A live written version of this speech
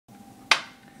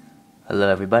Hello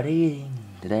everybody,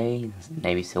 today is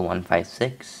Navy SEAL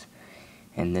 156,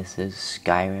 and this is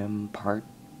Skyrim Part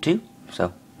 2,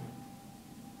 so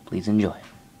please enjoy.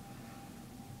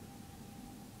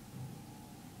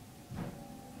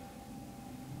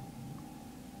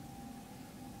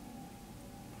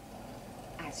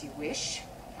 As you wish.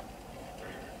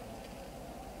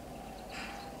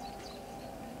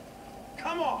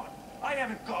 Come on! I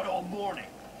haven't got all morning.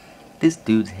 This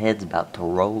dude's head's about to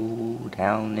roll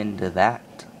down into that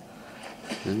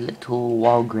little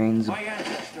Walgreens My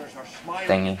ancestors are smiling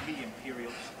thingy. at me,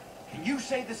 Imperials. Can you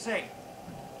say the same?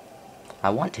 I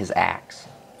want his axe.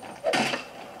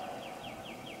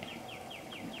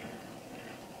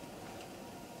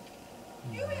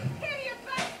 You idiot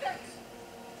bastards!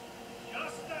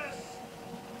 Justice!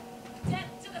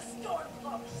 Death to the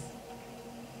stormcloaks!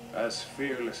 As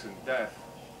fearless in death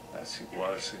as he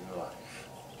was in life.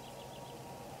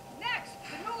 Next,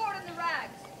 the Nord and the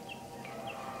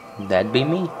Rags. That'd be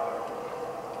me.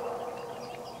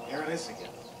 Here it is again.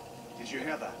 Did you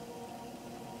hear that?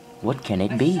 What can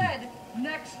it I be? said,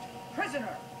 next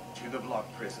prisoner. To the block,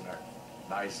 prisoner.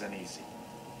 Nice and easy.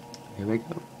 Here we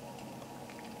go.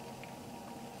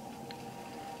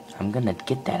 I'm gonna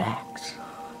get that axe.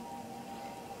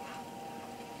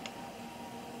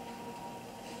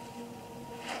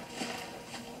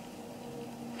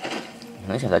 At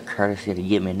least I have the courtesy to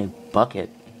get me a new bucket.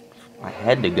 I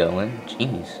had to go in.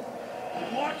 Jeez.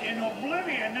 What in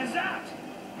oblivion is that?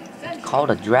 It's called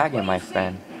a dragon, my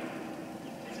friend.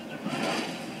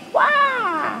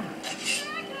 Wow!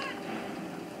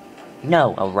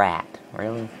 No, a rat.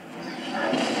 Really?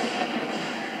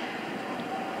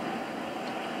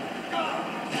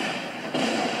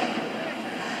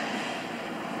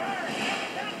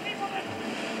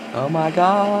 Oh my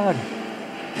god!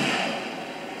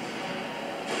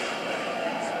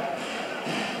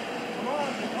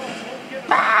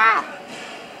 Ah!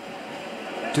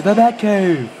 To the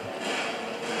Batcave!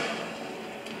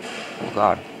 Oh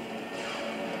god.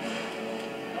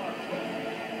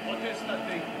 What is that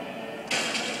thing?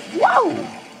 Whoa!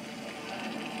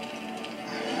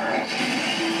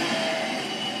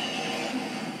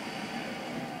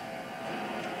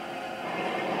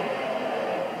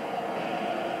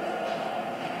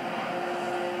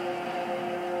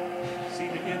 See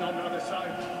it again on the other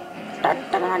side. Dun,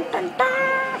 dun, dun, dun,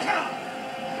 dun.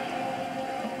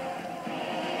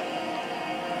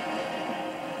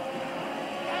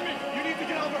 Damn it! You need to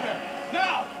get over here!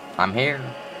 Now! I'm here.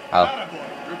 Oh,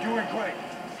 Attaboy, you're doing great.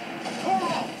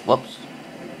 Toro! whoops.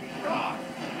 God!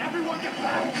 Everyone get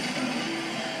back!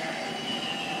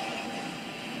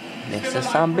 This Still is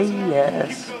alive, some prisoner? BS.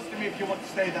 Keep close to me if you want to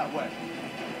stay that way.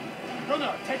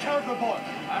 Gunnar, take care of the boy.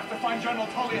 I have to find General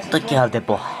Tullius. Take care of the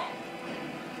boy.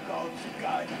 God's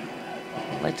guide.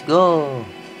 Let's go.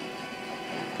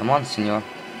 Come on, senor.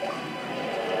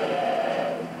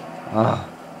 Oh,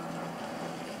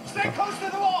 Stay close to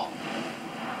the wall!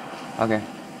 okay.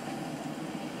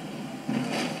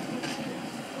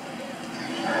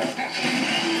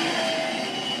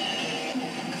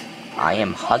 I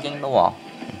am hugging the wall.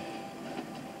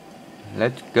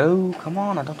 Let's go. Come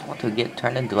on, I don't want to get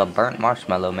turned into a burnt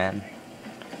marshmallow, man.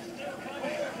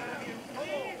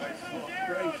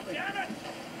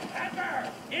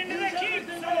 Into the keep,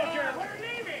 soldier! We're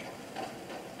leaving!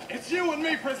 It's you and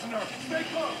me, prisoner! Stay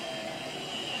close!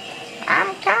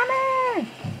 I'm coming.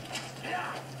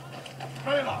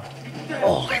 Bela!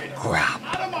 Holy crap.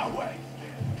 Out of my way!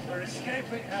 We're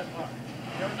escaping, Admiral.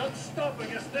 You're not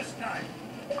stopping us this time.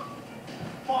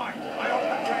 Fine! I hope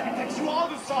that dragon takes you all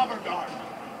to Sobergard!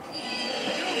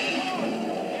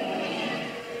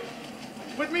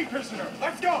 With me, prisoner!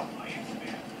 Let's go!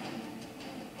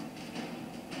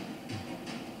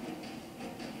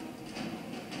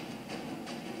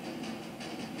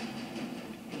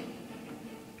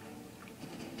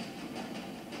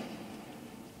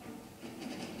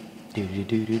 Do do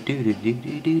do do do do do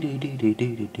do do do do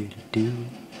do do do do.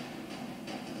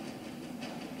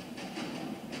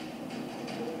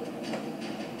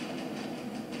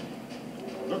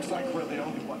 Looks like we're the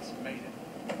only ones who made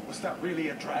it. Was that really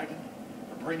a dragon?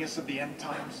 To bring us to the end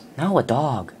times? No, a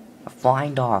dog. A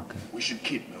flying dog. We should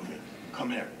keep moving.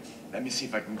 Come here. Let me see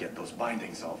if I can get those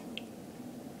bindings off.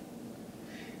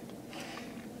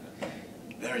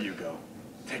 There you go.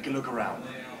 Take a look around.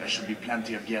 There should be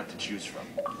plenty of gear to choose from.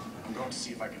 I'm going to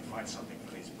see if I can find something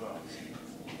for these birds.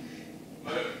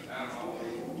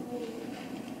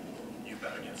 You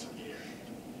better get some gear.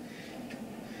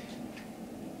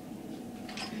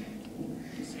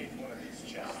 See if one of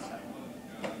these chests.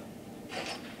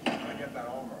 I get that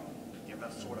armor on. Give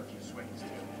that sword a few swings too.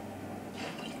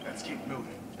 Let's keep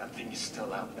moving. That thing is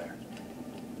still out there.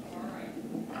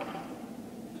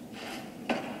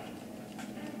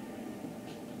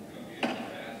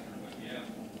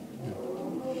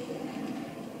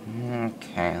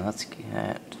 Okay, let's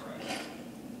get...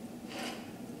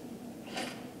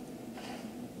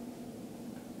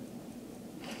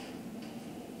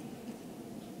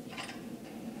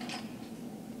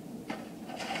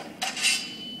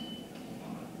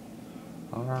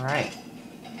 Alright.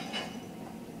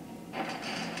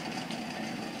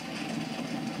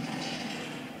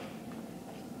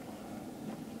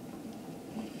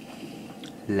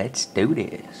 Let's do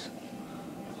this.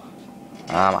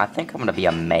 I think I'm gonna be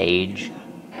a mage.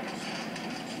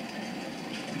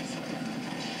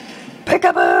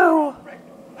 Peekaboo!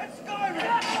 Let's Skyrim!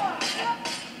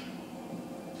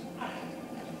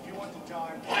 If you want to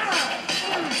die,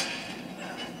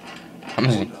 I'm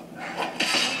just...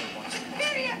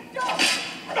 Idiot, don't!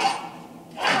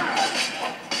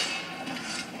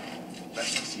 let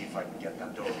me see if I can get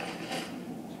that door.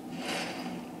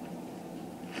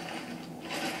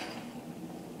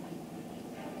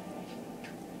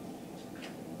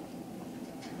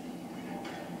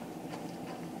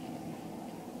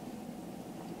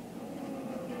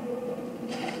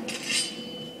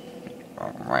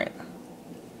 Alright.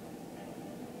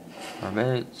 For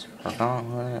boots, for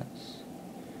gauntlets.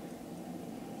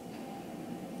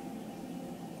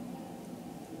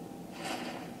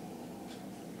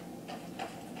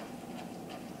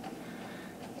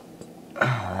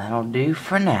 That'll do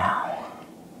for now.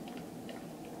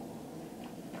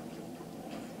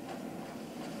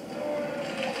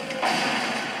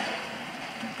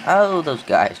 Oh, those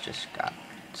guys just got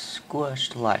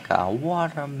squished like a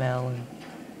watermelon.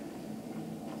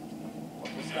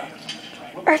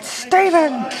 It's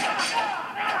Steven!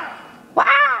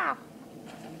 Wow!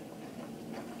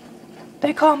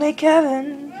 They call me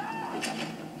Kevin.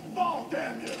 Fall,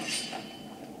 damn you!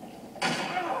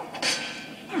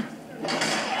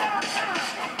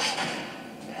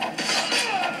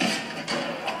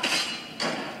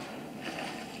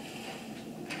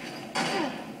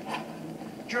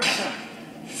 Just a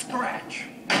scratch.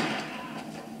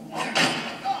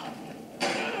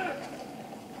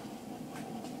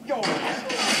 Yours.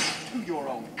 To your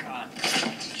own cunt.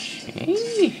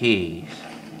 Jeez.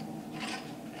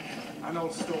 An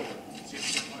old store. See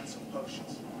if you can find some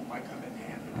potions. Might come in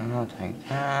handy. I'll take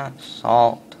that.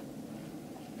 Salt.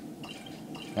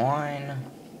 Wine.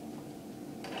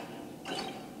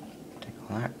 Take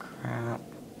all that crap.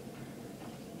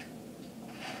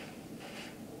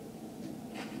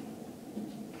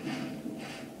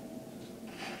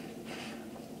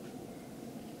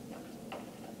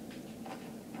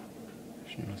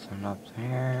 There's nothing up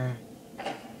there.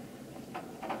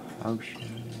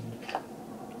 Ocean.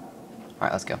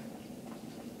 Alright, let's go.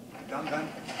 Done.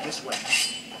 This way.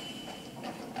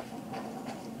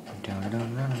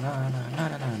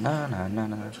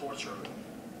 Torture room.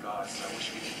 Gods, I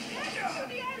wish we could.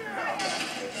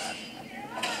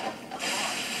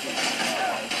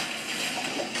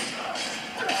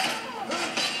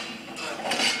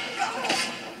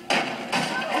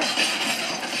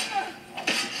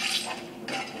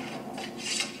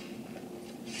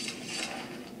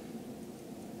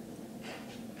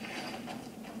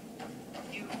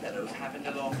 You fellows happened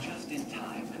along just in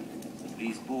time.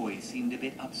 These boys seemed a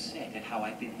bit upset at how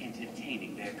I've been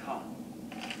entertaining their con.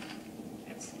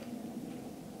 It's...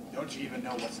 Don't you even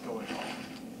know what's going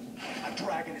on? A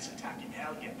dragon is attacking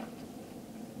Helgen.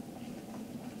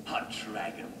 A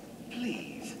dragon,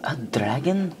 please. A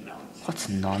dragon? Nonsense. What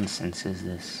nonsense is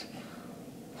this?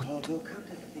 Although, come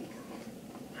to think of it,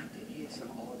 I did hear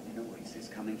some odd noises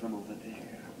coming from over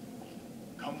there.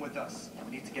 Come with us.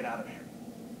 We need to get out of here.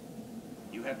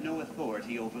 You have no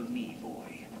authority over me,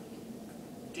 boy.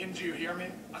 Didn't you hear me?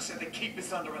 I said the keep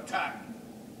is under attack.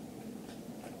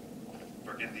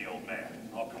 Forget the old man.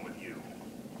 I'll come with you.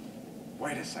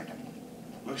 Wait a second.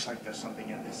 Looks like there's something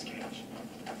in this cage.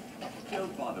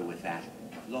 Don't bother with that.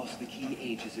 Lost the key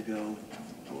ages ago.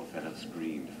 Poor fellow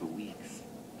screamed for weeks.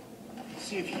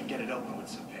 See if you can get it open with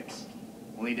some picks.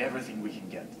 We'll need everything we can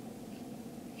get.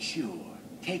 Sure.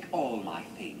 Take all my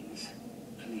things.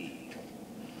 Please.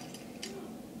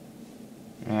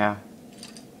 Yeah.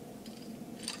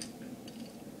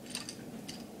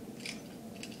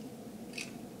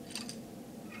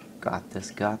 Got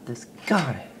this, got it.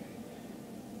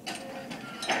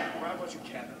 Grab what you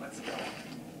can and let's go.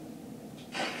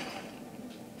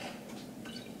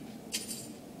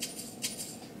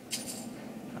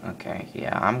 Okay,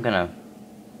 yeah, I'm gonna...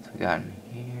 What's we got in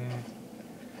here?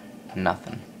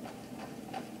 Nothing.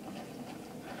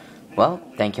 well,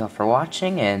 thank y'all for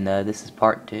watching, and this is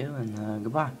part 2, and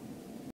goodbye.